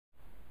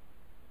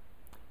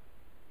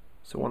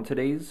So on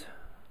today's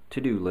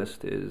to-do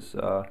list is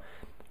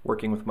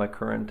working with my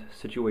current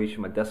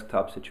situation, my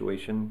desktop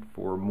situation,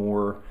 for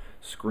more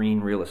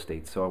screen real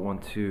estate. So I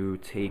want to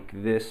take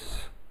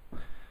this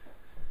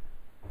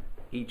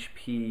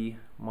HP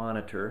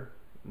monitor,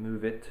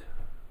 move it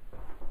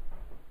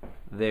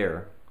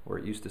there where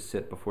it used to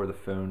sit before the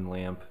phone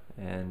lamp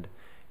and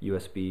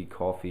USB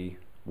coffee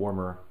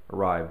warmer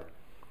arrived.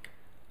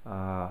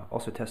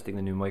 Also testing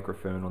the new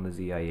microphone on the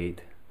ZI-8.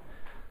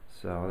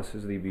 So this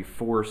is the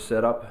before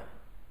setup,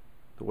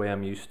 the way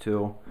I'm used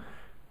to,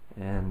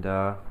 and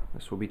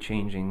this will be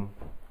changing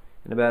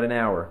in about an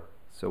hour,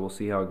 so we'll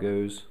see how it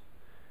goes.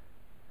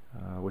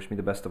 Wish me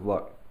the best of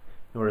luck.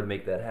 In order to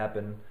make that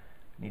happen,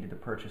 I needed to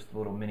purchase the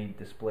little mini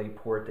display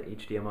port, the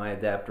HDMI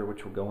adapter,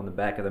 which will go on the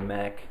back of the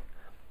Mac.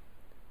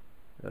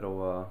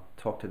 That'll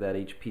talk to that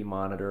HP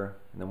monitor,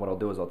 and then what I'll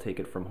do is I'll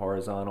take it from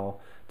horizontal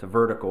to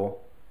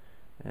vertical,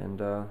 and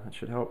that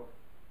should help.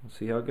 We'll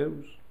see how it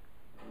goes.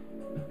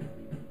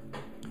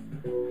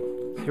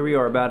 Here we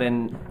are about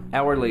an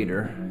hour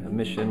later,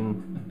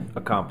 mission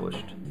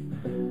accomplished.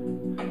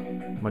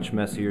 Much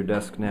messier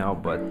desk now,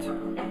 but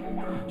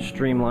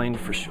streamlined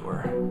for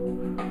sure.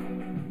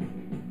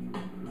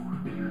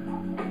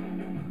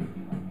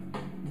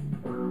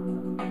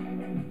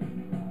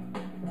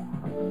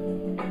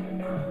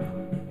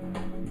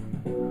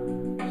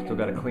 Still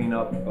got to clean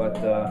up, but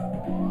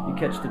you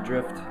catch the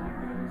drift.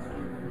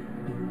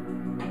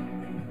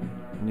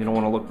 And you don't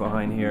want to look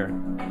behind here.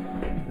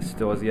 It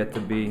still has yet to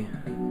be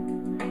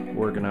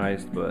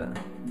organized, but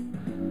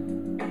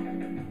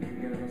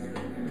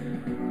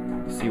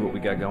see what we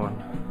got going.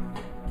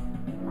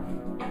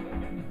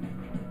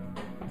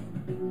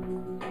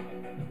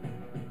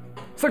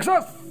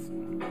 Success!